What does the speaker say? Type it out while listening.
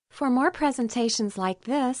For more presentations like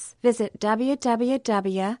this, visit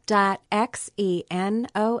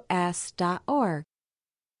www.xenos.org.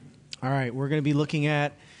 All right, we're going to be looking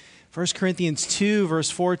at 1 Corinthians 2,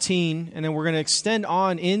 verse 14, and then we're going to extend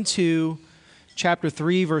on into chapter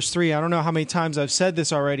 3, verse 3. I don't know how many times I've said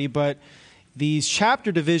this already, but these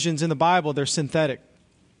chapter divisions in the Bible, they're synthetic.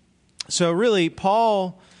 So really,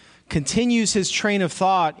 Paul continues his train of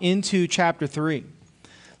thought into chapter 3.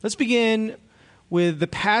 Let's begin with the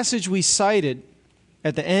passage we cited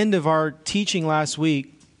at the end of our teaching last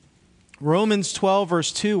week, Romans 12,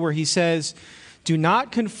 verse 2, where he says, "Do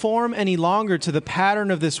not conform any longer to the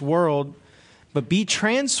pattern of this world, but be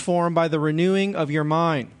transformed by the renewing of your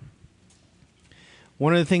mind."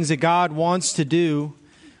 One of the things that God wants to do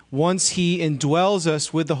once He indwells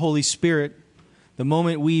us with the Holy Spirit, the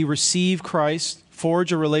moment we receive Christ,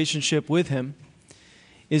 forge a relationship with Him,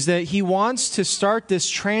 is that He wants to start this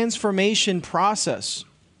transformation process.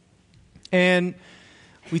 And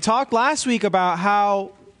we talked last week about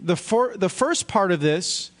how the first part of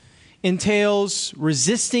this entails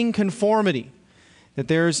resisting conformity, that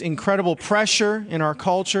there's incredible pressure in our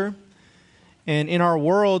culture and in our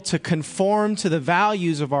world to conform to the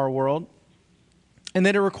values of our world, and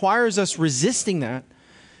that it requires us resisting that,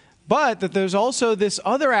 but that there's also this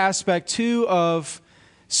other aspect too of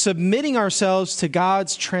submitting ourselves to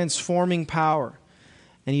God's transforming power.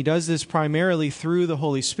 And He does this primarily through the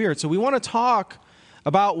Holy Spirit. So we want to talk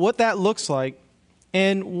about what that looks like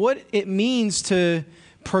and what it means to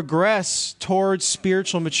progress towards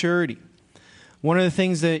spiritual maturity. One of the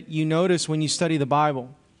things that you notice when you study the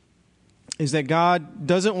Bible is that God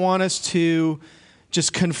doesn't want us to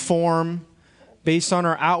just conform based on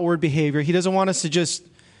our outward behavior. He doesn't want us to just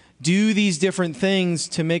do these different things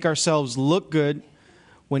to make ourselves look good,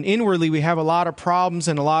 when inwardly we have a lot of problems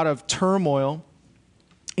and a lot of turmoil.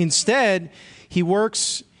 Instead, He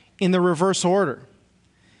works in the reverse order.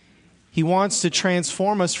 He wants to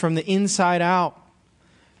transform us from the inside out,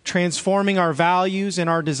 transforming our values and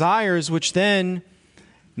our desires, which then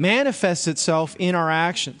manifests itself in our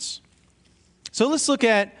actions. So let's look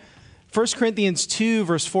at 1 Corinthians 2,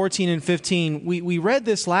 verse 14 and 15. We read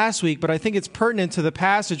this last week, but I think it's pertinent to the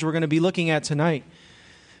passage we're going to be looking at tonight.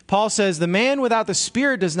 Paul says, "The man without the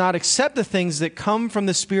Spirit does not accept the things that come from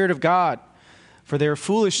the Spirit of God, for they are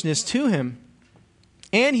foolishness to him.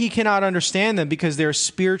 And he cannot understand them because they are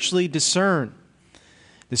spiritually discerned.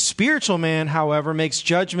 The spiritual man, however, makes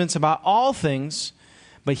judgments about all things,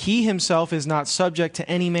 but he himself is not subject to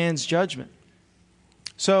any man's judgment."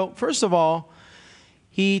 So, first of all,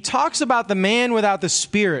 he talks about the man without the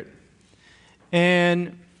Spirit.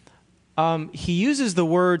 And he uses the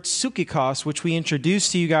word psychikos, which we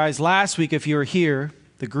introduced to you guys last week if you were here,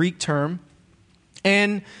 the Greek term.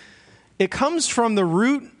 And it comes from the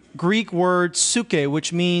root Greek word psyche,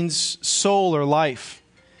 which means soul or life.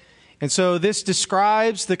 And so this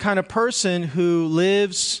describes the kind of person who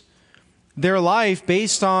lives their life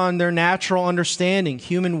based on their natural understanding,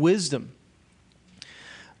 human wisdom.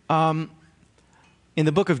 In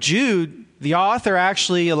the book of Jude, the author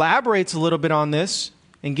actually elaborates a little bit on this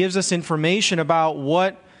and gives us information about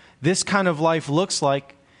what this kind of life looks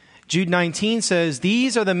like. Jude 19 says,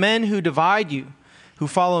 "These are the men who divide you, who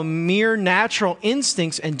follow mere natural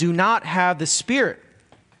instincts and do not have the Spirit."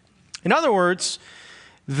 In other words,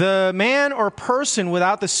 the man or person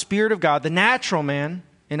without the Spirit of God, the natural man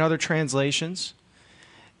in other translations,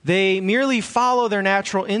 they merely follow their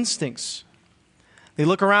natural instincts. They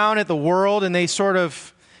look around at the world and they sort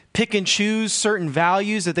of pick and choose certain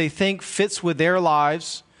values that they think fits with their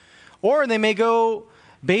lives. Or they may go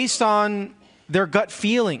based on their gut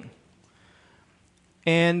feeling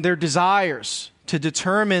and their desires to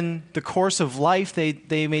determine the course of life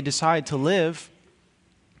they may decide to live.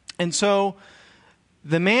 And so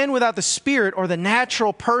the man without the Spirit, or the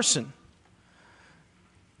natural person,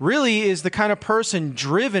 really is the kind of person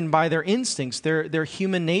driven by their instincts, their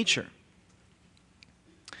human nature.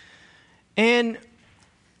 And,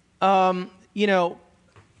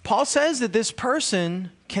 Paul says that this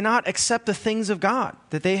person cannot accept the things of God,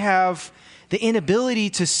 that they have the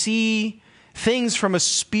inability to see things from a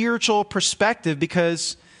spiritual perspective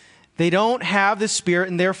because they don't have the Spirit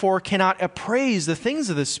and therefore cannot appraise the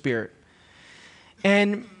things of the Spirit.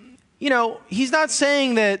 And, he's not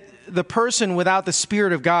saying that the person without the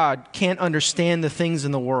Spirit of God can't understand the things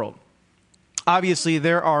in the world. Obviously,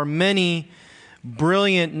 there are many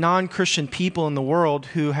brilliant non-Christian people in the world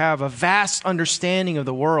who have a vast understanding of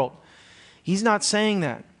the world. He's not saying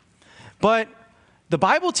that. But the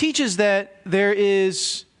Bible teaches that there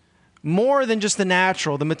is more than just the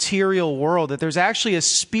natural, the material world, that there's actually a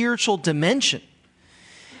spiritual dimension.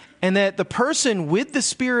 And that the person with the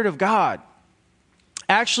Spirit of God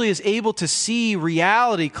actually is able to see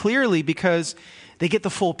reality clearly because they get the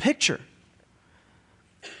full picture.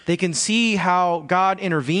 They can see how God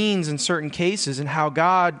intervenes in certain cases and how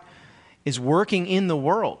God is working in the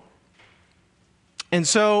world. And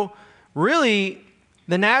so, really,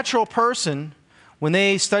 the natural person, when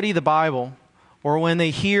they study the Bible or when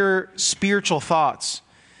they hear spiritual thoughts,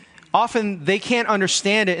 often they can't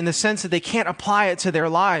understand it in the sense that they can't apply it to their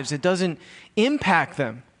lives. It doesn't impact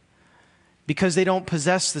them because they don't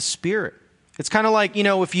possess the Spirit. It's kind of like,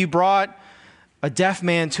 if you brought a deaf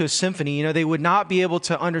man to a symphony, they would not be able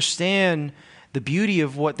to understand the beauty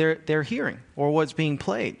of what they're hearing or what's being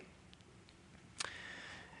played.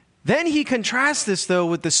 Then he contrasts this, though,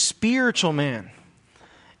 with the spiritual man.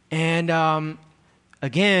 And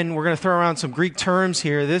again, we're going to throw around some Greek terms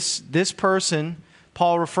here. This person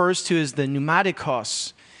Paul refers to as the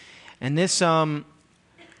pneumatikos. And this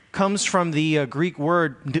comes from the Greek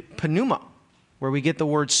word pneuma, where we get the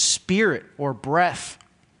word spirit or breath.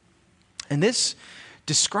 And this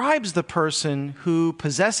describes the person who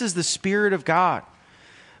possesses the Spirit of God.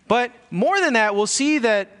 But more than that, we'll see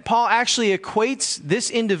that Paul actually equates this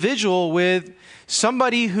individual with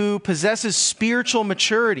somebody who possesses spiritual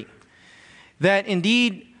maturity. That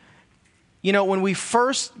indeed, when we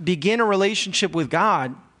first begin a relationship with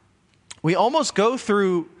God, we almost go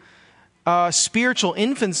through spiritual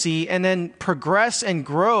infancy and then progress and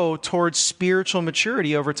grow towards spiritual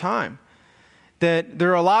maturity over time. That there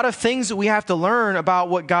are a lot of things that we have to learn about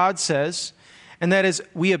what God says, and that as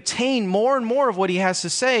we obtain more and more of what he has to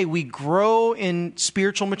say, we grow in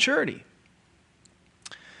spiritual maturity.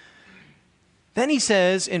 Then he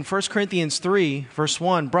says in 1 Corinthians 3, verse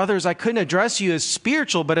 1, "Brothers, I couldn't address you as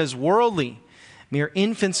spiritual, but as worldly, mere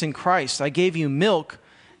infants in Christ. I gave you milk,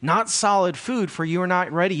 not solid food, for you are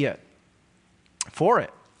not ready yet for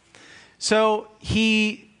it." So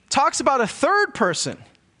he talks about a third person,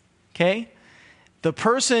 okay? The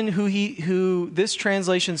person who this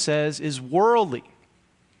translation says is worldly.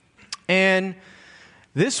 And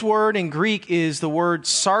this word in Greek is the word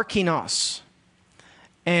sarkinos.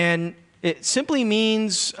 And it simply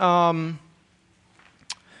means,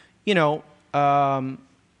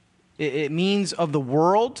 it means of the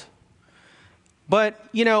world. But,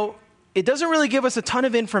 it doesn't really give us a ton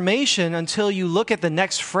of information until you look at the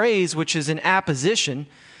next phrase, which is an apposition,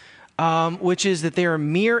 which is that they are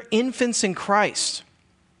mere infants in Christ.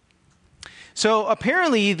 So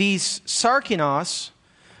apparently these sarkinos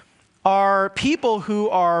are people who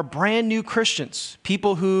are brand new Christians,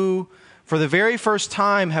 people who for the very first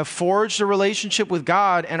time have forged a relationship with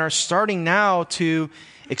God and are starting now to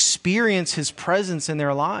experience his presence in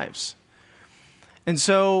their lives. And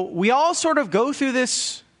so we all sort of go through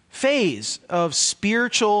this phase of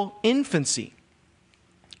spiritual infancy.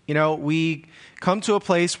 We come to a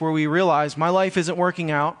place where we realize my life isn't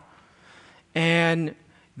working out, and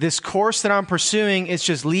this course that I'm pursuing is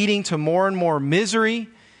just leading to more and more misery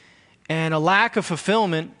and a lack of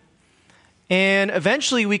fulfillment. And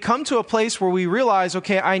eventually we come to a place where we realize,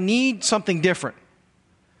 okay, I need something different.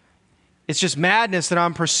 It's just madness that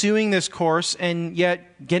I'm pursuing this course and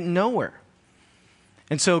yet getting nowhere.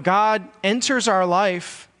 And so God enters our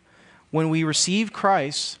life when we receive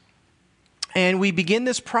Christ, and we begin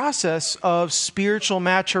this process of spiritual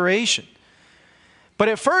maturation. But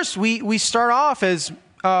at first, we start off as,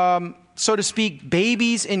 so to speak,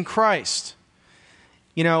 babies in Christ.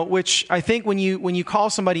 Which I think when you call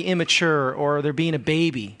somebody immature or they're being a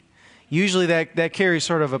baby, usually that carries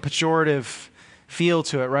sort of a pejorative feel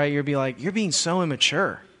to it, right? You'll be like, you're being so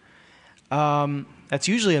immature. That's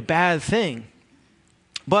usually a bad thing.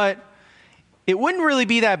 But it wouldn't really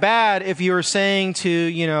be that bad if you were saying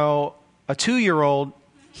to, a 2-year-old,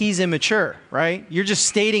 he's immature, right? You're just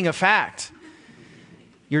stating a fact.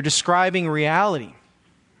 You're describing reality.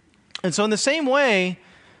 And so in the same way,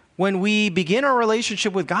 when we begin our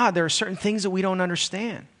relationship with God, there are certain things that we don't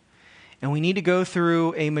understand. And we need to go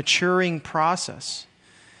through a maturing process.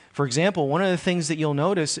 For example, one of the things that you'll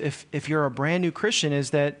notice if you're a brand new Christian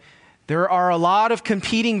is that there are a lot of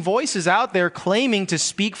competing voices out there claiming to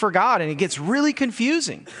speak for God, and it gets really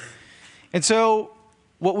confusing. And so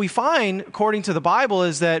what we find, according to the Bible,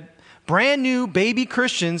 is that brand new baby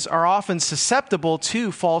Christians are often susceptible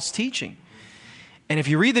to false teaching. And if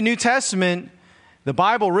you read the New Testament, the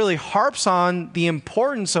Bible really harps on the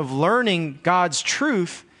importance of learning God's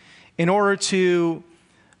truth in order to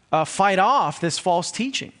fight off this false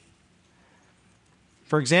teaching.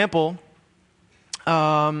 For example,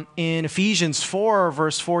 in Ephesians 4,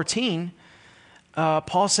 verse 14,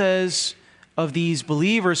 Paul says of these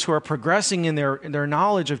believers who are progressing in their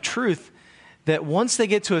knowledge of truth that once they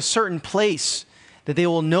get to a certain place, that they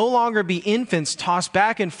will no longer be infants tossed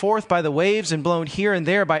back and forth by the waves and blown here and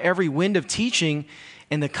there by every wind of teaching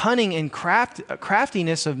and the cunning and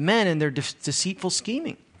craftiness of men and their deceitful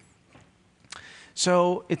scheming.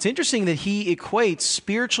 So it's interesting that he equates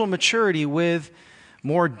spiritual maturity with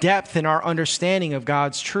more depth in our understanding of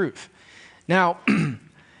God's truth. Now,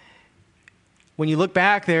 when you look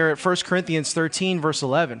back there at 1 Corinthians 13, verse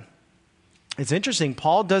 11, it's interesting.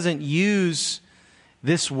 Paul doesn't use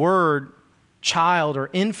this word child or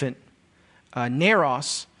infant,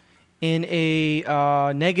 neros, in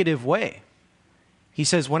a negative way. He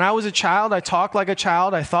says, when I was a child, I talked like a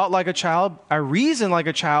child, I thought like a child, I reasoned like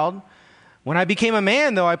a child. When I became a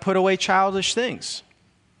man, though, I put away childish things.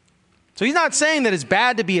 So he's not saying that it's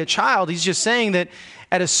bad to be a child. He's just saying that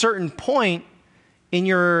at a certain point in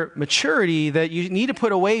your maturity that you need to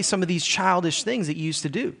put away some of these childish things that you used to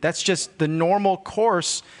do. That's just the normal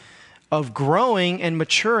course of growing and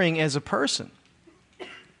maturing as a person.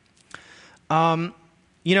 In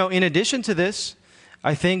addition to this,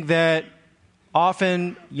 I think that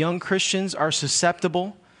often young Christians are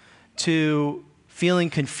susceptible to feeling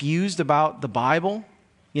confused about the Bible.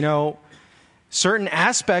 Certain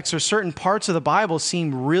aspects or certain parts of the Bible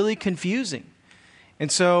seem really confusing. And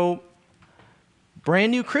so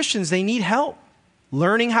brand new Christians, they need help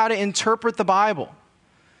learning how to interpret the Bible,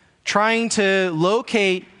 trying to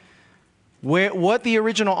locate what the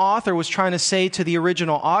original author was trying to say to the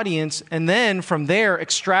original audience, and then from there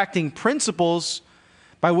extracting principles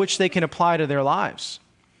by which they can apply to their lives.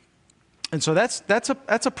 And so that's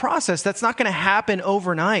a process. That's not going to happen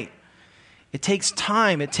overnight. It takes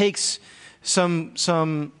time. It takes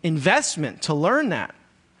some investment to learn that.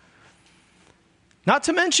 Not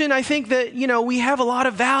to mention, I think that, we have a lot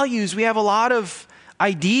of values. We have a lot of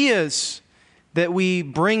ideas that we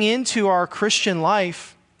bring into our Christian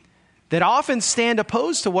life that often stand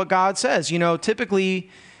opposed to what God says. Typically,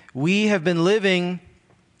 we have been living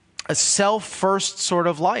a self-first sort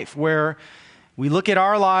of life where we look at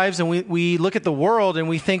our lives and we look at the world and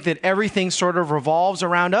we think that everything sort of revolves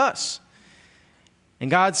around us. And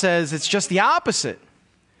God says it's just the opposite.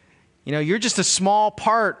 You're just a small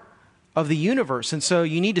part of the universe. And so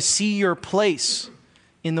you need to see your place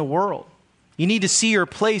in the world. You need to see your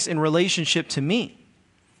place in relationship to me.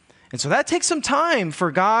 And so that takes some time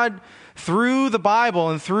for God, through the Bible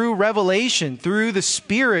and through revelation, through the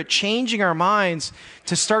Spirit, changing our minds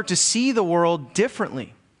to start to see the world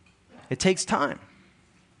differently. It takes time.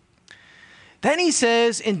 Then he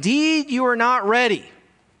says, indeed, you are not ready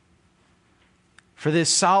for this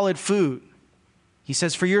solid food. He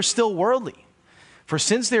says, for you're still worldly. For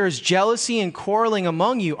since there is jealousy and quarreling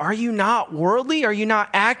among you, are you not worldly? Are you not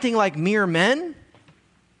acting like mere men?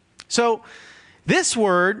 So this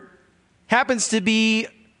word happens to be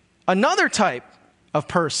another type of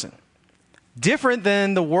person, different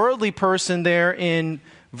than the worldly person there in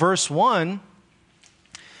verse 1.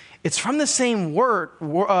 It's from the same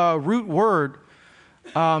root word,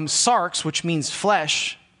 sarx, which means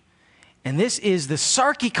flesh. And this is the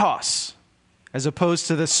sarkikos, as opposed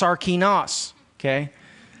to the sarkinos, okay?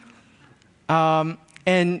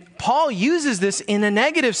 And Paul uses this in a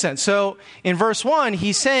negative sense. So in verse 1,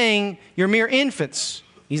 he's saying you're mere infants.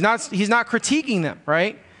 He's not critiquing them,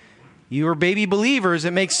 right? You are baby believers.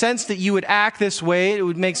 It makes sense that you would act this way. It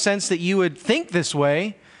would make sense that you would think this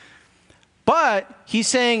way. But he's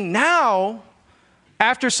saying now,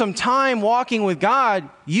 after some time walking with God,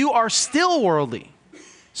 you are still worldly.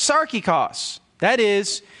 Sarkikos. That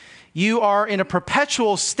is, you are in a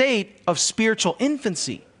perpetual state of spiritual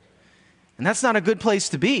infancy. And that's not a good place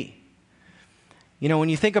to be. When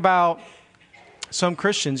you think about some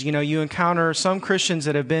Christians, you encounter some Christians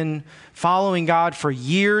that have been following God for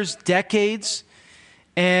years, decades.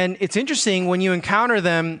 And it's interesting when you encounter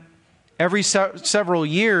them every several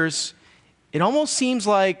years, it almost seems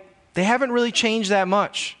like they haven't really changed that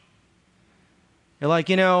much. You're like,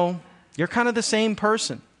 you're kind of the same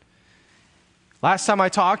person. Last time I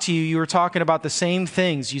talked to you, you were talking about the same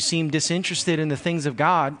things. You seemed disinterested in the things of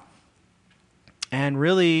God. And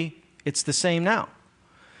really, it's the same now.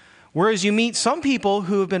 Whereas you meet some people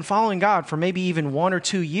who have been following God for maybe even 1 or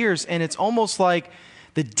 2 years, and it's almost like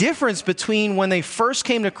the difference between when they first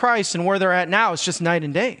came to Christ and where they're at now is just night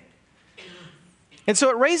and day. And so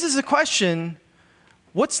it raises the question,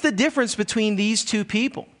 what's the difference between these two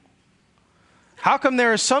people? How come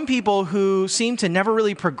there are some people who seem to never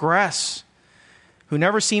really progress, who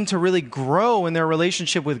never seem to really grow in their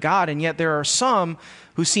relationship with God, and yet there are some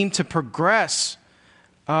who seem to progress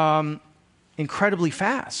incredibly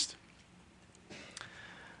fast?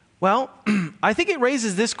 Well, I think it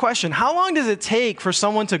raises this question. How long does it take for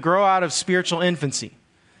someone to grow out of spiritual infancy?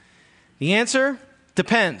 The answer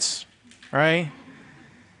depends, right?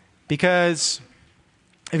 Because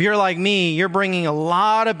if you're like me, you're bringing a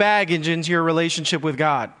lot of baggage into your relationship with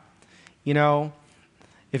God. You know,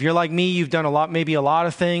 if you're like me, you've done maybe a lot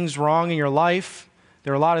of things wrong in your life.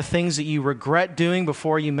 There are a lot of things that you regret doing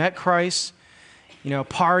before you met Christ. You know,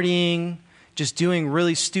 partying, just doing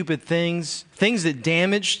really stupid things that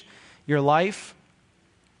damaged your life.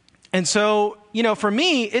 And so, you know, for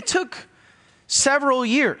me, it took several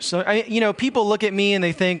years. So, people look at me and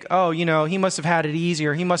they think, oh, he must have had it easy,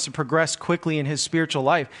 or he must have progressed quickly in his spiritual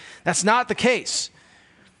life. That's not the case.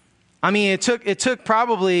 I mean, it took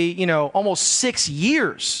probably, almost 6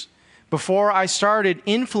 years before I started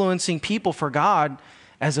influencing people for God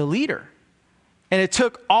as a leader. And it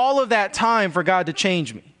took all of that time for God to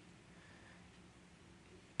change me.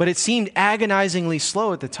 But it seemed agonizingly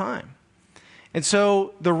slow at the time. And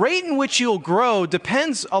so the rate in which you'll grow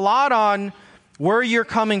depends a lot on where you're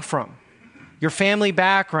coming from, your family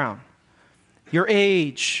background, your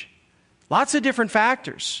age, lots of different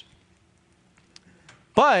factors.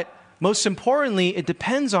 But most importantly, it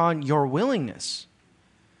depends on your willingness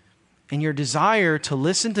and your desire to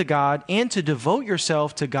listen to God and to devote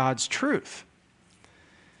yourself to God's truth.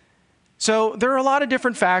 So there are a lot of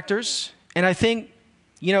different factors, and I think,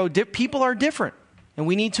 people are different, and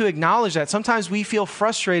we need to acknowledge that. Sometimes we feel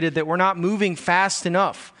frustrated that we're not moving fast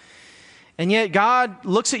enough. And yet God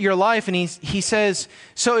looks at your life and he says,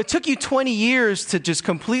 so it took you 20 years to just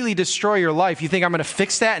completely destroy your life. You think I'm going to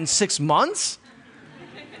fix that in 6 months?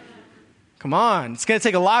 Come on, it's going to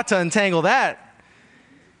take a lot to untangle that.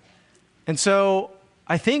 And so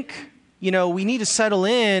I think, we need to settle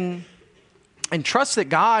in and trust that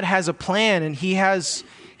God has a plan and he has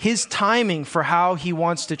his timing for how he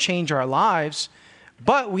wants to change our lives.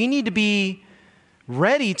 But we need to be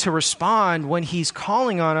ready to respond when he's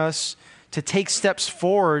calling on us to take steps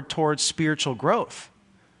forward towards spiritual growth.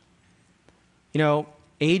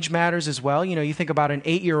 Age matters as well. You think about an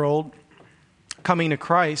 8-year-old coming to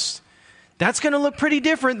Christ. That's going to look pretty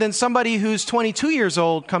different than somebody who's 22 years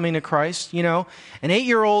old coming to Christ. An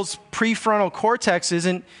 8-year-old's prefrontal cortex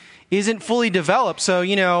isn't fully developed.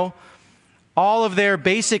 So, all of their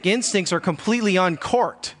basic instincts are completely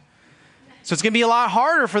uncorked. So it's going to be a lot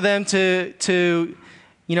harder for them to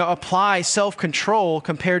apply self-control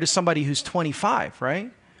compared to somebody who's 25,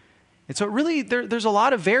 right? And so really, there's a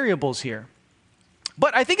lot of variables here.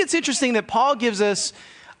 But I think it's interesting that Paul gives us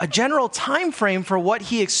a general time frame for what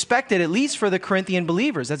he expected, at least for the Corinthian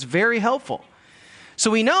believers. That's very helpful.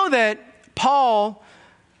 So we know that Paul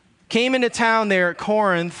came into town there at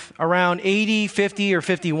Corinth around 80, 50, or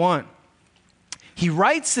 51. He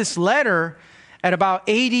writes this letter at about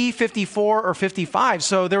 80, 54, or 55.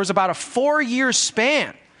 So there was about a 4-year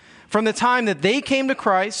span from the time that they came to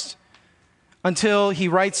Christ until he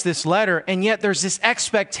writes this letter. And yet there's this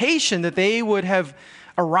expectation that they would have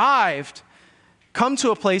come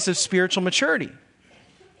to a place of spiritual maturity,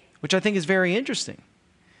 which I think is very interesting.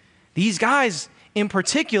 These guys in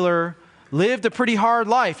particular lived a pretty hard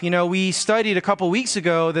life. We studied a couple weeks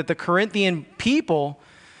ago that the Corinthian people,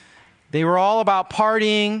 they were all about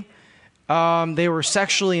partying. They were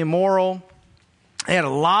sexually immoral. They had a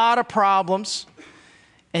lot of problems.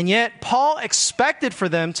 And yet Paul expected for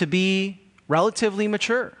them to be relatively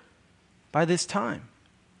mature by this time.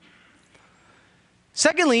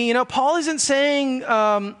 Secondly, Paul isn't saying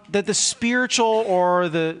that the spiritual or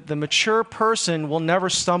the mature person will never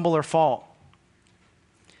stumble or fall.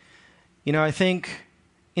 I think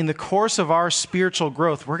in the course of our spiritual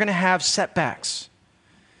growth, we're going to have setbacks.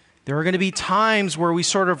 There are going to be times where we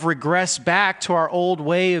sort of regress back to our old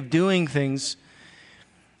way of doing things.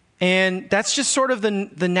 And that's just sort of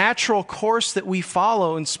the natural course that we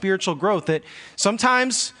follow in spiritual growth, that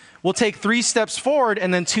sometimes we'll take 3 steps forward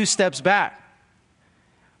and then 2 steps back.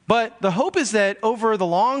 But the hope is that over the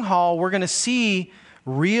long haul, we're going to see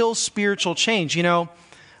real spiritual change.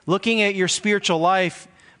 Looking at your spiritual life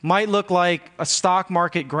might look like a stock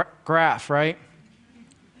market graph, right?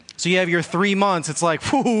 So you have your 3 months. It's like,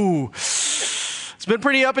 whoo, it's been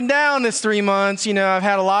pretty up and down this 3 months. I've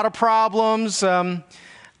had a lot of problems.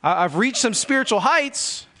 I've reached some spiritual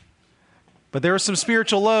heights, but there were some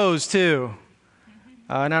spiritual lows too.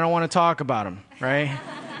 And I don't want to talk about them, right?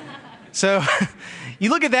 So you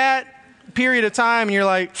look at that period of time and you're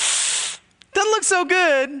like, doesn't look so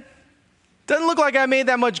good. Doesn't look like I made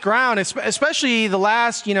that much ground, especially the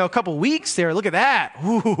last, couple weeks there. Look at that.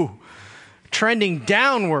 Ooh, trending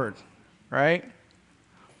downward, right?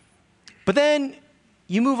 But then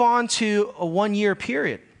you move on to a 1-year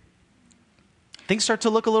period. things start to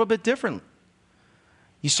look a little bit different.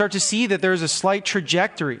 You start to see that there's a slight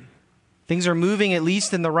trajectory. Things are moving at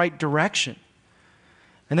least in the right direction.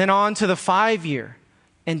 And then on to the 5-year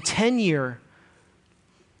and 10-year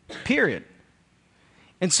period.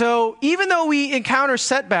 And so even though we encounter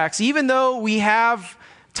setbacks, even though we have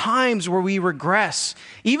times where we regress,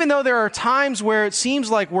 even though there are times where it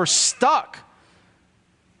seems like we're stuck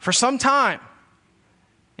for some time,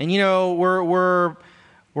 and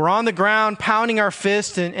we're on the ground pounding our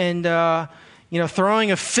fist and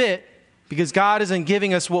throwing a fit because God isn't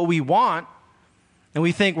giving us what we want, and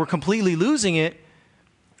we think we're completely losing it,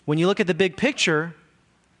 when you look at the big picture,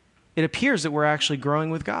 it appears that we're actually growing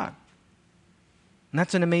with God. And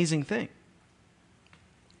that's an amazing thing.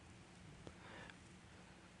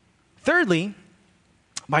 Thirdly,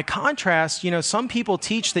 by contrast, some people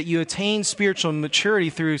teach that you attain spiritual maturity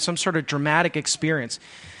through some sort of dramatic experience.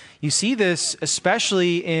 You see this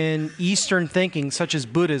especially in Eastern thinking, such as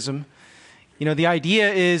Buddhism. The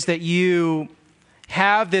idea is that you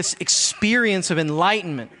have this experience of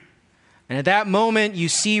enlightenment. And at that moment, you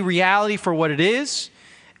see reality for what it is,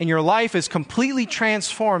 and your life is completely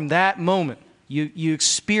transformed that moment. You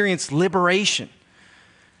experience liberation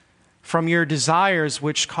from your desires,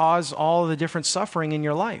 which cause all of the different suffering in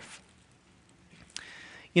your life.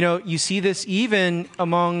 You see this even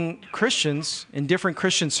among Christians in different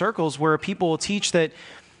Christian circles, where people will teach that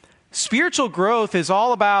spiritual growth is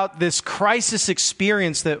all about this crisis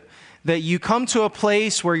experience, that you come to a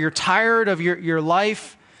place where you're tired of your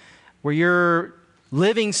life, where you're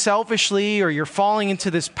living selfishly, or you're falling into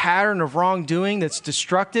this pattern of wrongdoing that's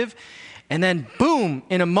destructive, and then boom,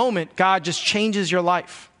 in a moment, God just changes your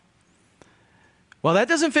life. Well, that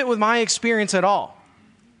doesn't fit with my experience at all.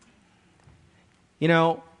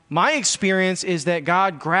 My experience is that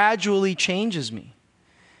God gradually changes me.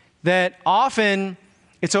 That often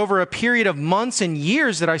it's over a period of months and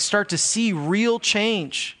years that I start to see real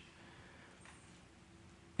change.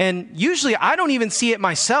 And usually I don't even see it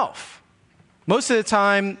myself. Most of the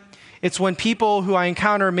time, it's when people who I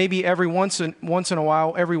encounter maybe every once in a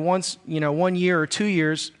while, 1 year or 2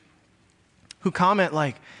 years, who comment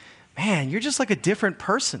like, man, you're just like a different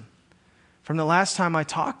person from the last time I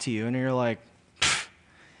talked to you. And you're like,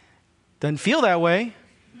 doesn't feel that way.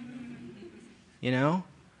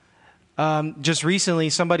 Just recently,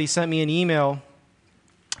 somebody sent me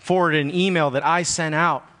forwarded an email that I sent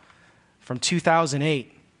out from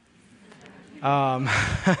 2008.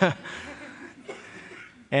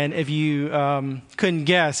 And if you couldn't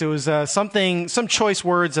guess, it was some choice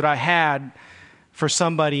words that I had for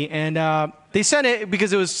somebody. And they sent it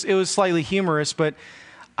because it was slightly humorous. But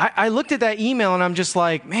I looked at that email and I'm just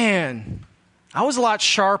like, man, I was a lot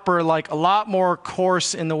sharper, like a lot more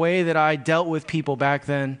coarse in the way that I dealt with people back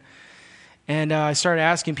then. And I started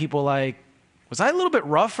asking people like, was I a little bit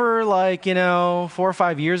rougher 4 or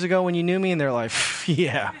 5 years ago when you knew me? And they're like,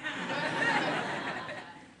 yeah.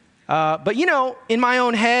 But in my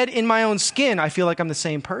own head, in my own skin, I feel like I'm the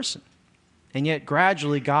same person. And yet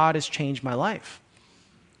gradually God has changed my life.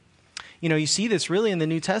 You see this really in the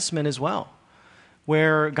New Testament as well,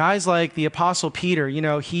 where guys like the Apostle Peter,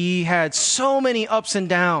 he had so many ups and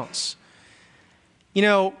downs.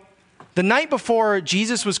 The night before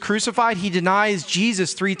Jesus was crucified, he denies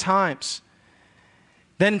Jesus 3 times.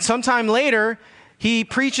 Then sometime later, he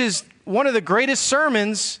preaches one of the greatest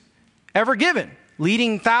sermons ever given,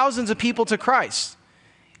 leading thousands of people to Christ.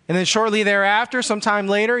 And then shortly thereafter, sometime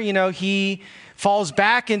later, he falls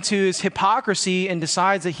back into his hypocrisy and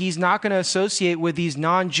decides that he's not going to associate with these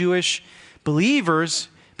non-Jewish believers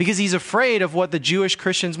because he's afraid of what the Jewish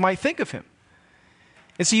Christians might think of him.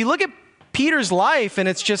 And so you look at Peter's life and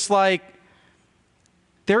it's just like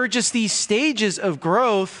there are just these stages of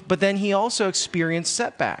growth, but then he also experienced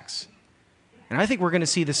setbacks. And I think we're going to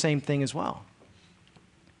see the same thing as well.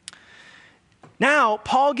 Now,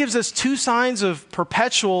 Paul gives us 2 signs of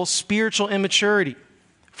perpetual spiritual immaturity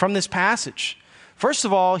from this passage. First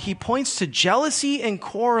of all, he points to jealousy and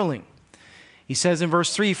quarreling. He says in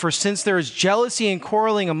verse 3, "For since there is jealousy and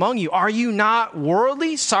quarreling among you, are you not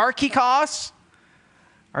worldly, sarkikos?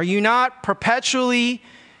 Are you not perpetually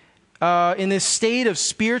in this state of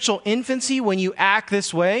spiritual infancy when you act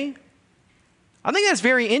this way?" I think that's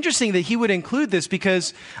very interesting that he would include this,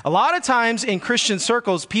 because a lot of times in Christian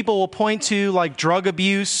circles, people will point to like drug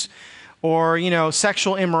abuse or,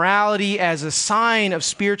 sexual immorality as a sign of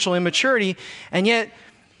spiritual immaturity. And yet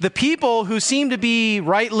the people who seem to be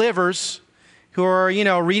right livers, who are,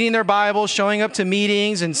 reading their Bible, showing up to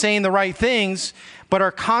meetings and saying the right things, but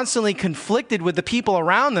are constantly conflicted with the people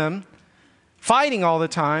around them, fighting all the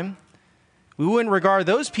time, we wouldn't regard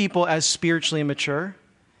those people as spiritually immature.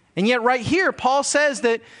 And yet right here, Paul says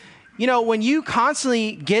that, when you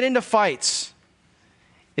constantly get into fights,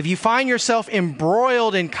 if you find yourself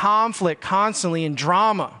embroiled in conflict constantly, in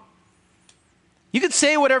drama, you can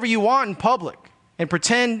say whatever you want in public and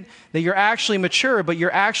pretend that you're actually mature, but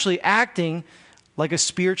you're actually acting like a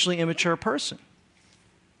spiritually immature person.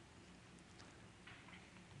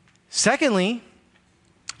 Secondly,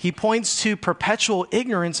 he points to perpetual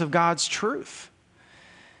ignorance of God's truth.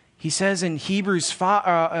 He says in Hebrews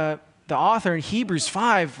 5, the author in Hebrews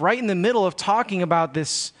 5, right in the middle of talking about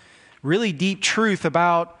this really deep truth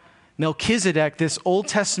about Melchizedek, this Old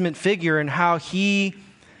Testament figure, and how he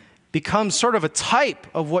becomes sort of a type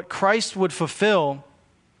of what Christ would fulfill.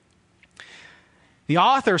 The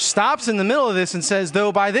author stops in the middle of this and says,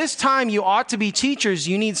 though by this time you ought to be teachers,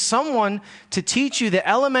 you need someone to teach you the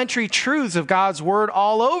elementary truths of God's word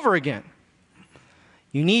all over again.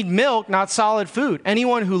 You need milk, not solid food.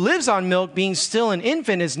 Anyone who lives on milk, being still an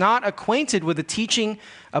infant, is not acquainted with the teaching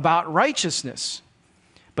about righteousness.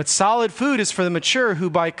 But solid food is for the mature, who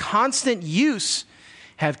by constant use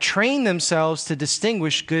have trained themselves to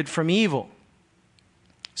distinguish good from evil.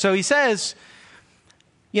 So he says,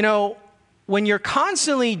 when you're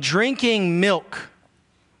constantly drinking milk,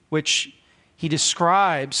 which he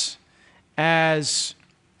describes as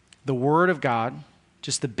the Word of God,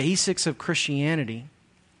 just the basics of Christianity,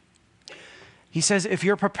 he says if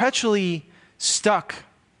you're perpetually stuck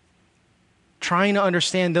trying to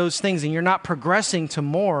understand those things and you're not progressing to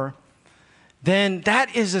more, then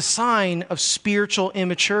that is a sign of spiritual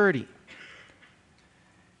immaturity.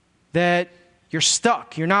 That you're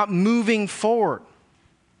stuck, you're not moving forward.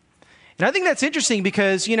 And I think that's interesting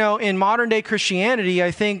because, in modern day Christianity,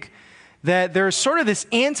 I think that there's sort of this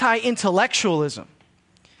anti-intellectualism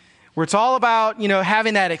where it's all about,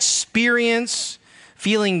 having that experience,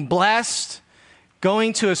 feeling blessed,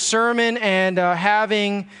 going to a sermon and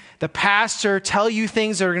having the pastor tell you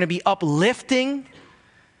things that are going to be uplifting.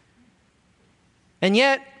 And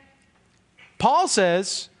yet, Paul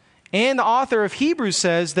says, and the author of Hebrews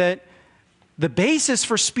says, that the basis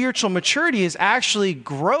for spiritual maturity is actually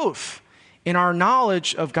growth in our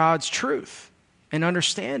knowledge of God's truth and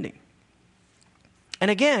understanding.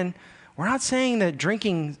 And again, we're not saying that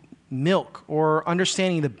drinking milk or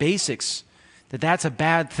understanding the basics, that's a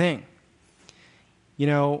bad thing.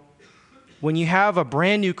 When you have a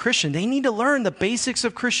brand new Christian, they need to learn the basics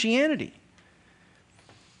of Christianity.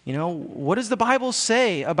 What does the Bible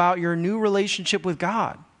say about your new relationship with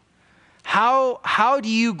God? How do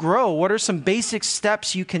you grow? What are some basic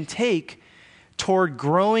steps you can take toward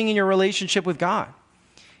growing in your relationship with God?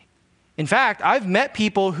 In fact, I've met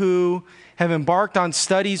people who have embarked on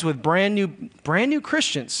studies with brand new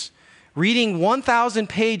Christians, reading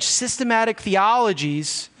 1,000-page systematic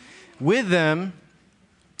theologies with them.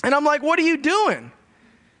 And I'm like, what are you doing?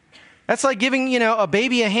 That's like giving, a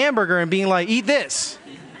baby a hamburger and being like, eat this.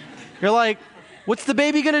 You're like, what's the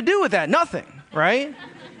baby going to do with that? Nothing, right?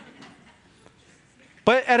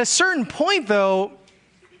 But at a certain point, though,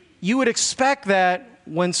 you would expect that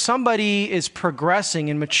when somebody is progressing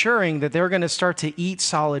and maturing, that they're going to start to eat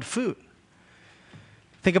solid food.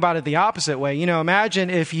 Think about it the opposite way. Imagine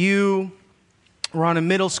if you were on a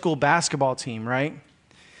middle school basketball team, right?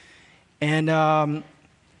 And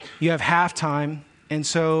you have halftime, and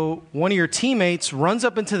so one of your teammates runs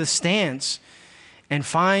up into the stands and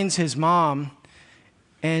finds his mom,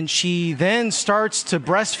 and she then starts to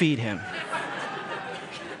breastfeed him.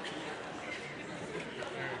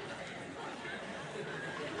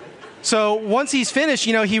 So once he's finished,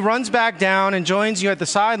 he runs back down and joins you at the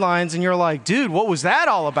sidelines, and you're like, dude, what was that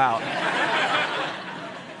all about?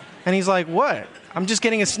 And he's like, what? I'm just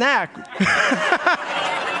getting a snack.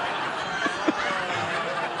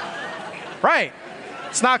 Right.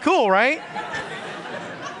 It's not cool, right?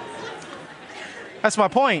 That's my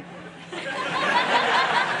point.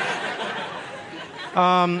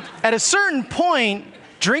 At a certain point,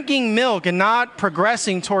 drinking milk and not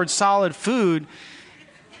progressing towards solid food,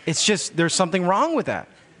 it's just, there's something wrong with that.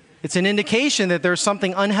 It's an indication that there's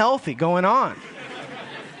something unhealthy going on.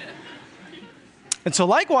 And so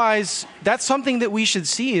likewise, that's something that we should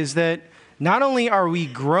see, is that not only are we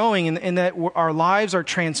growing and that our lives are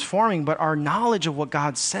transforming, but our knowledge of what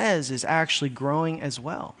God says is actually growing as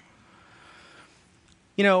well.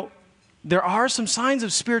 There are some signs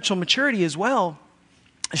of spiritual maturity as well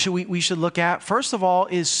we should look at. First of all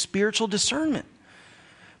is spiritual discernment.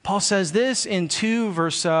 Paul says this in 2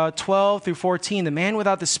 verse 12 through 14. The man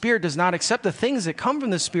without the Spirit does not accept the things that come from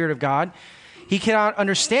the Spirit of God. He cannot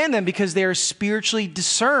understand them because they are spiritually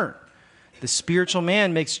discerned. The spiritual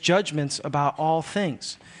man makes judgments about all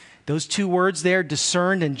things. Those two words there,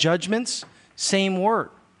 discerned and judgments, same word.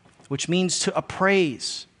 which means to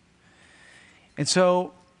appraise. And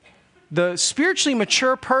so the spiritually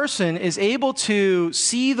mature person is able to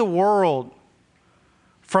see the world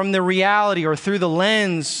from the reality or through the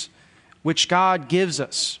lens which God gives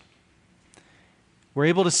us. We're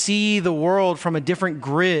able to see the world from a different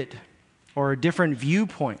grid or a different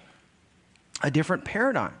viewpoint, a different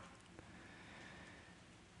paradigm.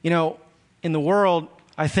 You know, in the world,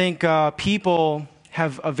 I think people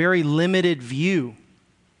have a very limited view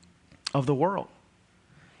of the world.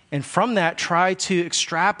 And from that, try to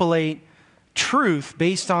extrapolate truth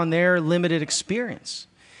based on their limited experience.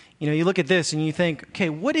 You know, you look at this and you think, okay,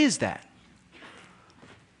 what is that?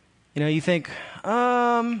 You know, you think,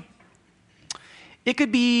 it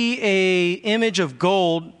could be an image of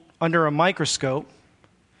gold under a microscope,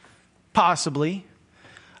 possibly.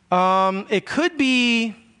 It could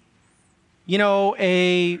be, you know,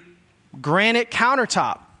 a granite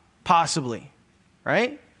countertop, possibly,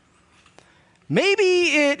 right? Maybe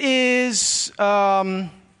it is worn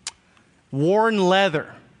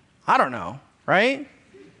leather. I don't know, right?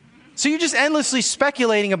 So you're just endlessly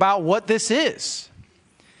speculating about what this is.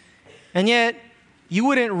 And yet, you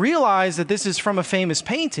wouldn't realize that this is from a famous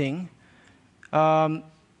painting, by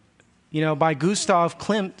Gustav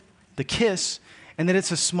Klimt, The Kiss, and that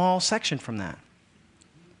it's a small section from that.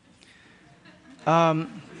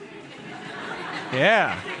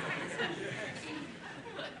 Yeah.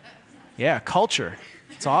 Yeah, culture.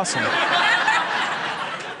 It's awesome.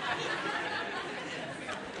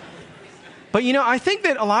 But, I think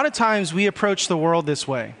that a lot of times we approach the world this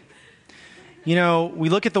way. We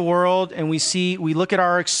look at the world and we look at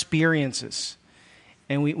our experiences.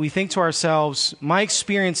 And we think to ourselves, my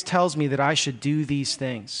experience tells me that I should do these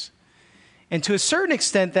things. And to a certain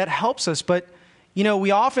extent, that helps us. But,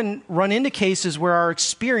 we often run into cases where our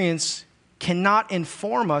experience cannot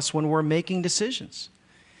inform us when we're making decisions.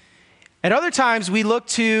 At other times, we look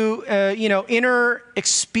to, inner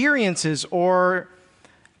experiences or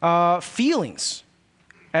feelings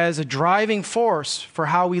as a driving force for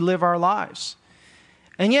how we live our lives.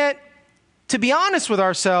 And yet, to be honest with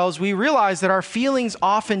ourselves, we realize that our feelings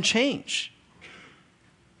often change.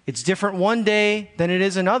 It's different one day than it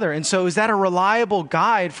is another. And so is that a reliable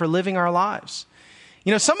guide for living our lives?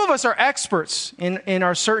 Some of us are experts in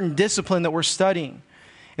our certain discipline that we're studying.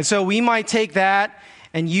 And so we might take that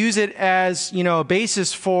and use it as, a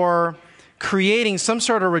basis for creating some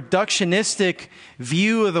sort of reductionistic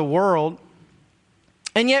view of the world.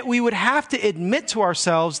 And yet we would have to admit to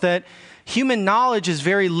ourselves that human knowledge is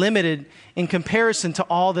very limited in comparison to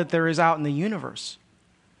all that there is out in the universe.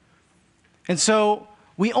 And so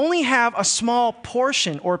we only have a small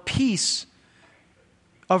portion or piece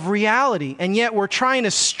of reality, and yet we're trying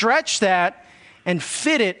to stretch that and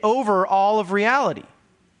fit it over all of reality.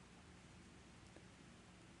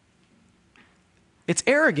 It's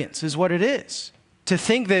arrogance is what it is, to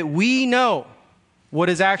think that we know what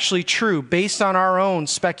is actually true based on our own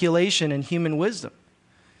speculation and human wisdom.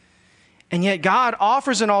 And yet God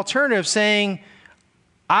offers an alternative saying,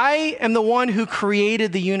 I am the one who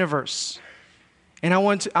created the universe. And I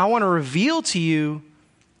want to reveal to you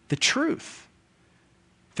the truth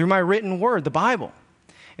through my written word, the Bible.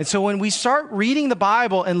 And so when we start reading the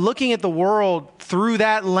Bible and looking at the world through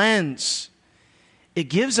that lens, it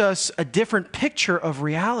gives us a different picture of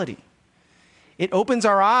reality. It opens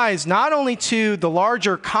our eyes not only to the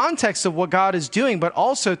larger context of what God is doing, but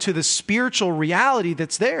also to the spiritual reality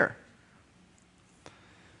that's there.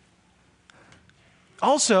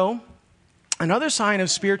 Also, another sign of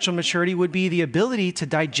spiritual maturity would be the ability to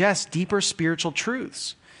digest deeper spiritual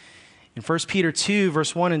truths. In 1 Peter 2,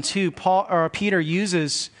 verse 1 and 2, Peter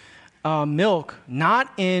uses milk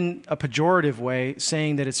not in a pejorative way,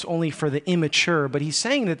 saying that it's only for the immature, but he's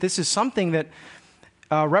saying that this is something that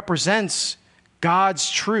represents God's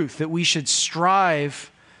truth that we should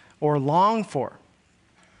strive or long for.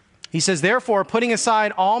 He says, therefore, putting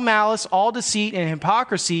aside all malice, all deceit and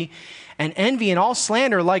hypocrisy and envy and all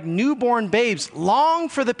slander, like newborn babes, long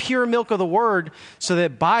for the pure milk of the word, so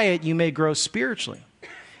that by it you may grow spiritually.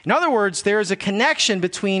 In other words, there is a connection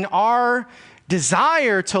between our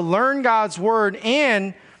desire to learn God's word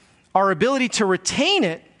and our ability to retain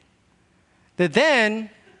it that then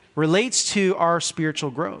relates to our spiritual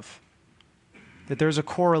growth. That there's a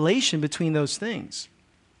correlation between those things.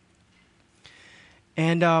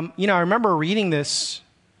 And, I remember reading this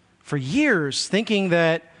for years, thinking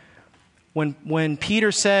that when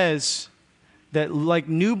Peter says that like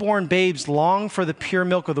newborn babes long for the pure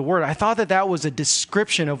milk of the word, I thought that was a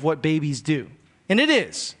description of what babies do. And it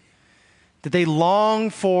is. That they long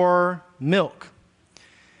for milk.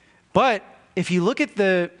 But if you look at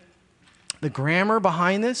the grammar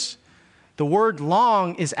behind this, the word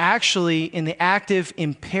long is actually in the active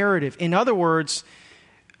imperative. In other words,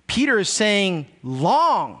 Peter is saying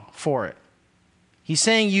long for it. He's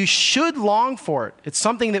saying you should long for it. It's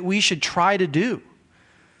something that we should try to do.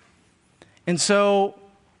 And so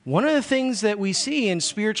one of the things that we see in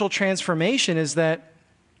spiritual transformation is that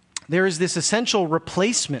there is this essential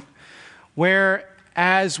replacement where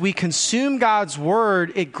as we consume God's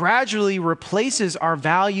word, it gradually replaces our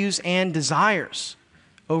values and desires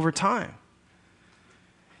over time.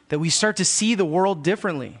 That we start to see the world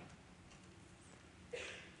differently.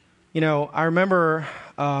 You know, I remember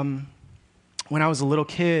when I was a little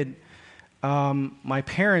kid, my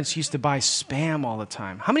parents used to buy Spam all the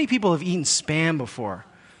time. How many people have eaten Spam before?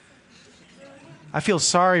 I feel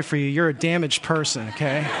sorry for you. You're a damaged person,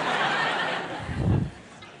 okay?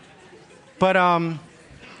 But I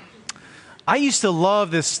used to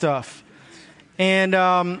love this stuff.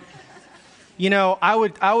 And, you know, I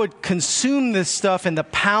would consume this stuff in the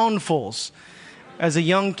poundfuls as a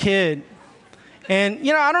young kid. And,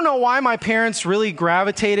 you know, I don't know why my parents really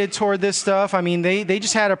gravitated toward this stuff. I mean, they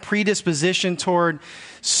just had a predisposition toward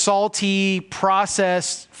salty,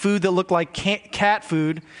 processed food that looked like cat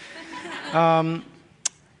food.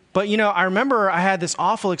 But, you know, I remember I had this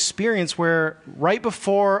awful experience where right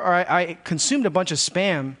before I consumed a bunch of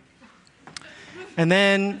Spam and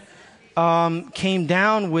then came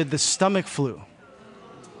down with the stomach flu.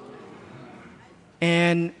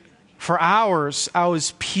 And for hours, I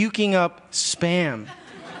was puking up Spam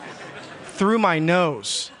through my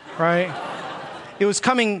nose, right? It was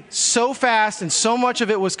coming so fast and so much of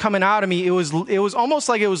it was coming out of me. It was almost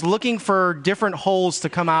like it was looking for different holes to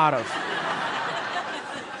come out of.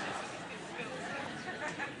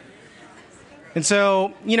 And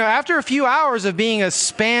so, you know, after a few hours of being a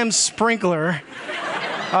Spam sprinkler,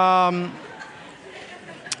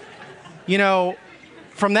 you know,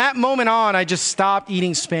 from that moment on, I just stopped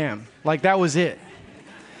eating Spam. Like, that was it.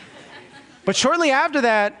 But shortly after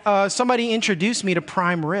that, somebody introduced me to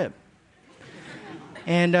prime rib.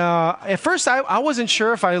 And at first, I wasn't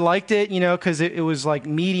sure if I liked it, you know, because it was like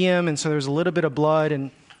medium, and so there was a little bit of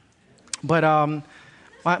blood. But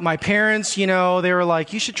my parents, you know, they were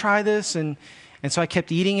like, you should try this. And so I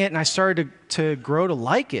kept eating it, and I started to grow to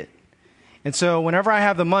like it. And so whenever I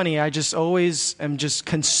have the money, I just always am just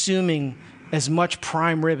consuming as much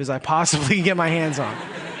prime rib as I possibly can get my hands on.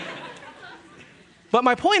 But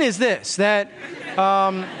my point is this, that,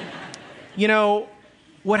 you know,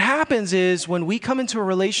 what happens is when we come into a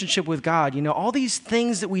relationship with God, you know, all these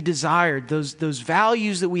things that we desired, those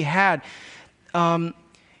values that we had, you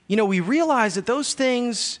know, we realize that those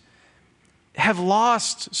things have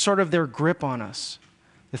lost sort of their grip on us.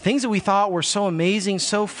 The things that we thought were so amazing,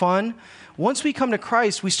 so fun, once we come to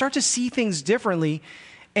Christ, we start to see things differently.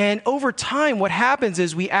 And over time, what happens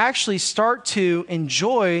is we actually start to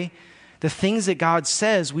enjoy the things that God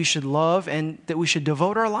says we should love and that we should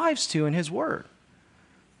devote our lives to in His Word.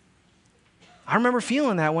 I remember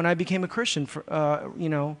feeling that when I became a Christian, you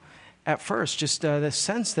know, at first, just the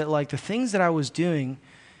sense that like the things that I was doing,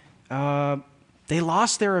 they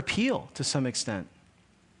lost their appeal to some extent.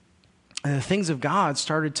 And the things of God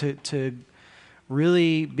started to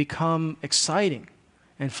really become exciting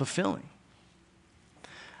and fulfilling.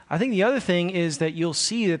 I think the other thing is that you'll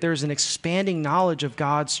see that there's an expanding knowledge of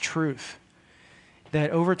God's truth.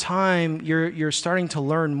 That over time, you're starting to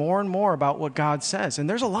learn more and more about what God says. And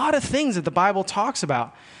there's a lot of things that the Bible talks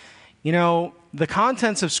about. You know, the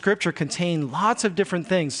contents of Scripture contain lots of different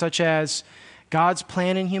things, such as God's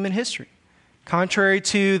plan in human history. Contrary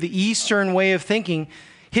to the Eastern way of thinking,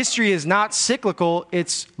 history is not cyclical,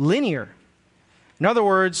 it's linear. In other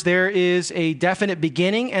words, there is a definite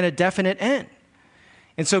beginning and a definite end.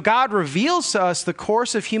 And so God reveals to us the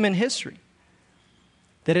course of human history,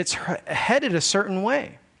 that it's headed a certain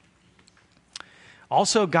way.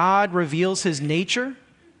 Also, God reveals His nature.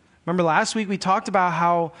 Remember last week we talked about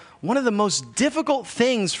how one of the most difficult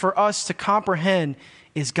things for us to comprehend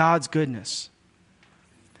is God's goodness.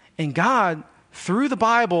 And God, through the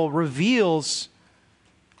Bible, reveals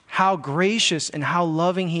how gracious and how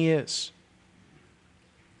loving He is.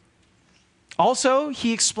 Also,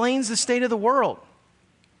 He explains the state of the world.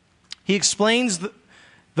 He explains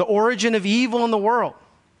the origin of evil in the world,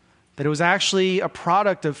 that it was actually a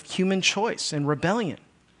product of human choice and rebellion.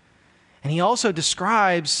 And He also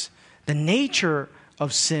describes the nature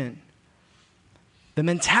of sin, the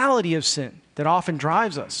mentality of sin that often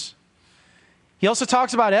drives us. He also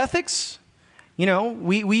talks about ethics. You know,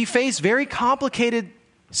 we face very complicated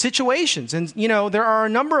situations. And, you know, there are a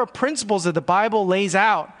number of principles that the Bible lays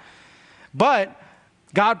out. But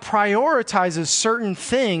God prioritizes certain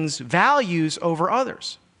things, values, over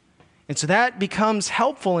others. And so that becomes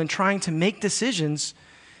helpful in trying to make decisions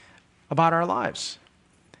about our lives.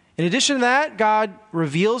 In addition to that, God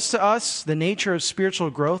reveals to us the nature of spiritual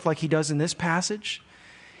growth like he does in this passage.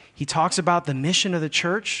 He talks about the mission of the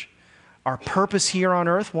church, our purpose here on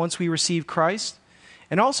earth once we receive Christ.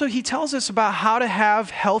 And also he tells us about how to have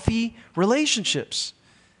healthy relationships,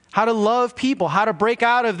 how to love people, how to break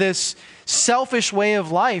out of this selfish way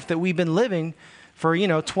of life that we've been living for,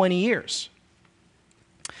 20 years.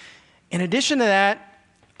 In addition to that,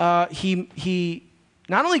 he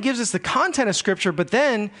not only gives us the content of Scripture, but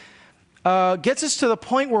then gets us to the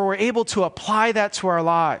point where we're able to apply that to our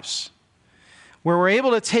lives, where we're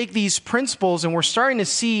able to take these principles and we're starting to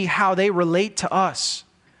see how they relate to us.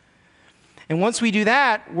 And once we do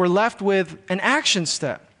that, we're left with an action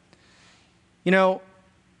step. You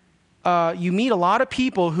meet a lot of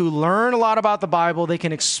people who learn a lot about the Bible. They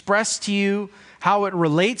can express to you how it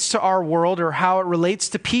relates to our world or how it relates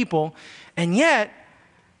to people, and yet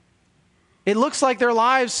it looks like their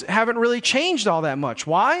lives haven't really changed all that much.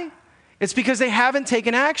 Why? It's because they haven't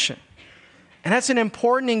taken action. And that's an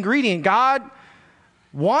important ingredient. God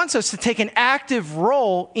wants us to take an active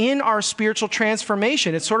role in our spiritual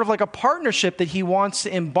transformation. It's sort of like a partnership that he wants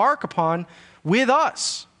to embark upon with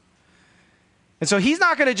us. And so he's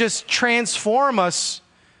not going to just transform us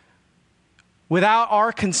without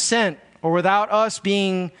our consent or without us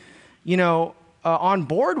being, on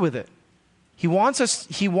board with it. He wants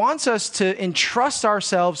us to entrust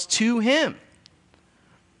ourselves to him.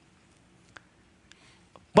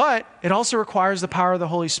 But it also requires the power of the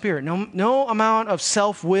Holy Spirit. No amount of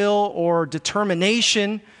self-will or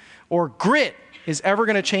determination or grit is ever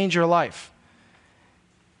going to change your life.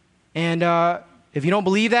 And if you don't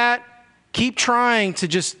believe that, keep trying to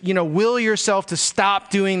just, will yourself to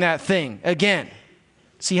stop doing that thing again.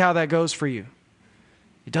 See how that goes for you.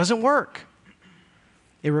 It doesn't work.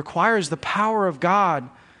 It requires the power of God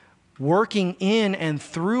working in and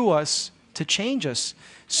through us to change us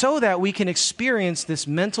so that we can experience this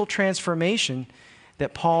mental transformation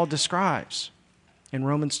that Paul describes in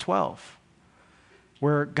Romans 12,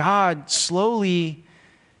 where God slowly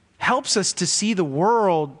helps us to see the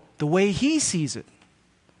world the way he sees it.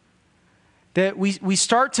 That we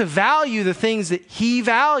start to value the things that he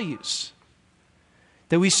values.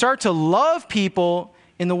 That we start to love people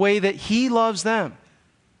in the way that he loves them.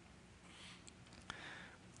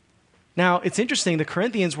 Now, it's interesting, the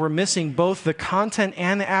Corinthians were missing both the content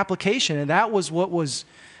and the application, and that was what was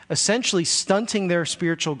essentially stunting their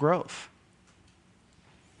spiritual growth.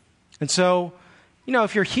 And so,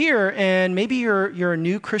 if you're here and maybe you're a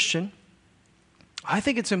new Christian, I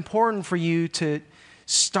think it's important for you to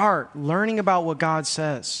start learning about what God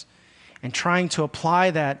says and trying to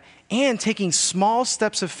apply that and taking small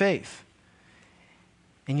steps of faith.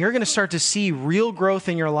 And you're going to start to see real growth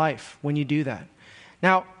in your life when you do that.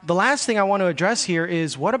 Now, the last thing I want to address here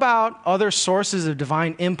is, what about other sources of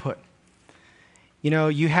divine input?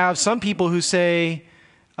 You have some people who say,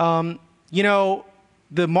 the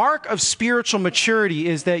mark of spiritual maturity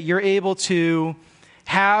is that you're able to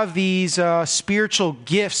have these spiritual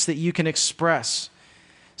gifts that you can express,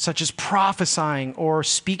 such as prophesying or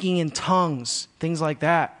speaking in tongues, things like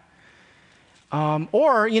that.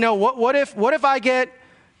 What if I get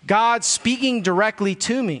God speaking directly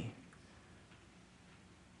to me?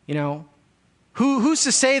 Who's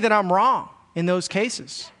to say that I'm wrong in those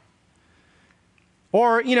cases?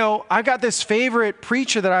 Or, I've got this favorite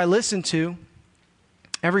preacher that I listen to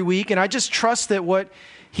every week, and I just trust that what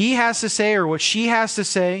he has to say or what she has to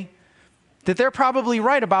say, that they're probably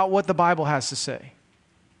right about what the Bible has to say.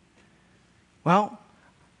 Well,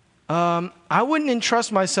 I wouldn't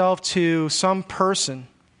entrust myself to some person.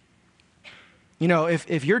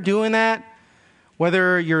 If you're doing that,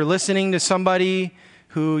 whether you're listening to somebody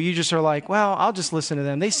who you just are like, well, I'll just listen to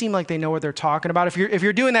them. They seem like they know what they're talking about. If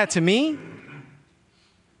you're doing that to me,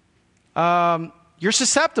 you're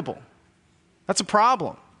susceptible. That's a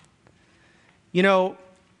problem.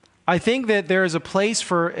 I think that there is a place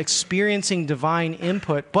for experiencing divine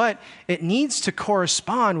input, but it needs to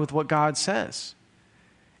correspond with what God says.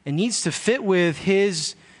 It needs to fit with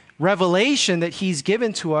his revelation that he's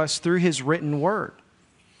given to us through his written word.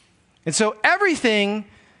 And so everything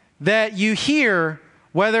that you hear,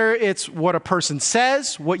 whether it's what a person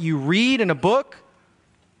says, what you read in a book,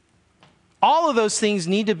 all of those things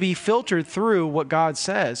need to be filtered through what God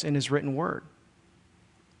says in his written word.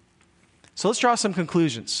 So let's draw some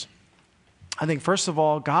conclusions. I think, first of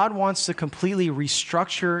all, God wants to completely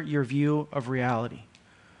restructure your view of reality.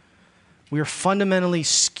 We are fundamentally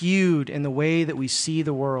skewed in the way that we see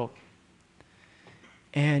the world.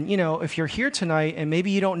 And, if you're here tonight and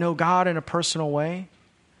maybe you don't know God in a personal way,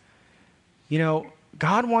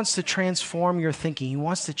 God wants to transform your thinking. He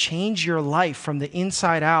wants to change your life from the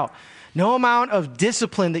inside out. No amount of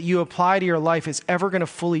discipline that you apply to your life is ever going to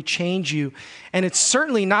fully change you. And it's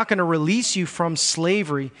certainly not going to release you from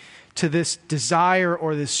slavery to this desire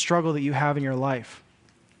or this struggle that you have in your life.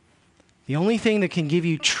 The only thing that can give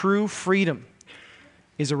you true freedom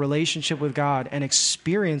is a relationship with God and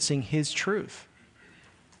experiencing His truth.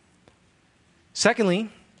 Secondly,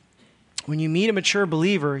 when you meet a mature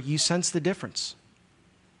believer, you sense the difference.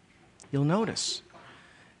 You'll notice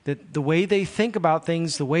that the way they think about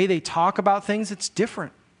things, the way they talk about things, it's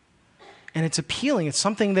different. And it's appealing. It's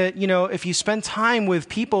something that, if you spend time with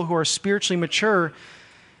people who are spiritually mature,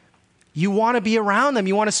 you want to be around them.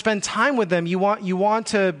 You want to spend time with them. You want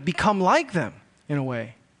to become like them in a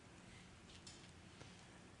way.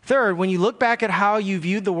 Third, when you look back at how you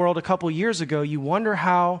viewed the world a couple years ago, you wonder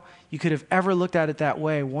how you could have ever looked at it that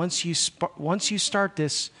way once you start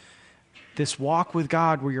this walk with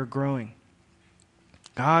God where you're growing.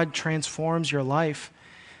 God transforms your life,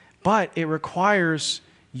 but it requires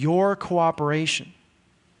your cooperation.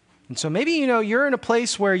 And so maybe, you're in a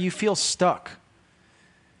place where you feel stuck.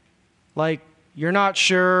 Like you're not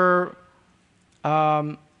sure,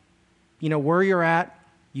 where you're at.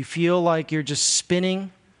 You feel like you're just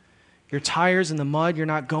spinning your tires in the mud. You're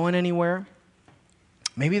not going anywhere.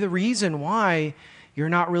 Maybe the reason why you're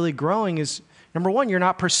not really growing is, number one, you're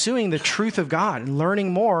not pursuing the truth of God and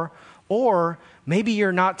learning more, or maybe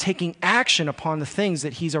you're not taking action upon the things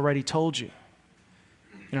that He's already told you.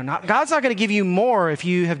 God's not going to give you more if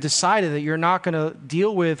you have decided that you're not going to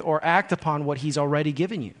deal with or act upon what He's already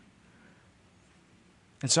given you.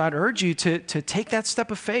 And so I'd urge you to take that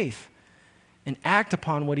step of faith and act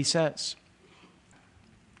upon what He says.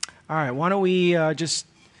 All right, why don't we just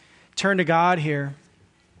turn to God here.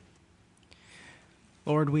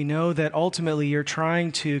 Lord, we know that ultimately You're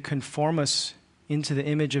trying to conform us into the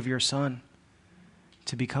image of Your Son,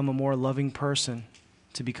 to become a more loving person,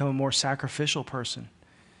 to become a more sacrificial person.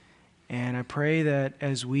 And I pray that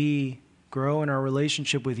as we grow in our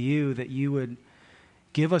relationship with You, that You would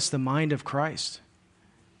give us the mind of Christ,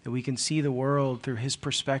 that we can see the world through His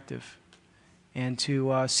perspective and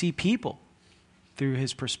to see people through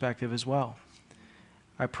His perspective as well.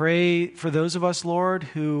 I pray for those of us, Lord,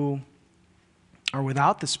 who are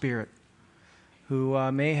without the Spirit,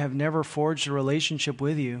 who may have never forged a relationship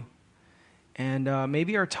with You, and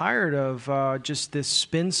maybe are tired of just this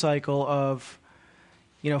spin cycle of,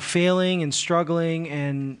 failing and struggling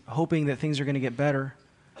and hoping that things are going to get better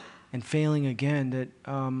and failing again, that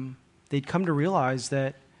they'd come to realize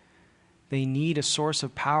that they need a source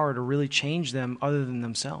of power to really change them other than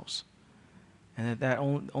themselves. And that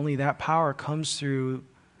only that power comes through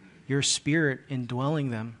Your Spirit indwelling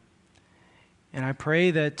them. And I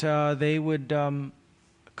pray that they would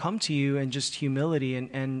come to You in just humility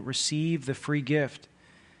and receive the free gift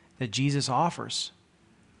that Jesus offers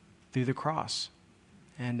through the cross.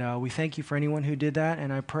 And we thank You for anyone who did that.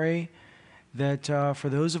 And I pray that for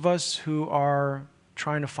those of us who are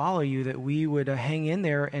trying to follow You, that we would hang in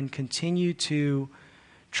there and continue to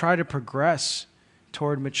try to progress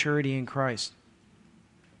toward maturity in Christ.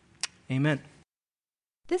 Amen.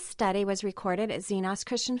 This study was recorded at Xenos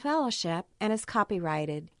Christian Fellowship and is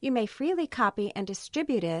copyrighted. You may freely copy and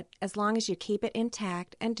distribute it as long as you keep it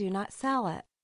intact and do not sell it.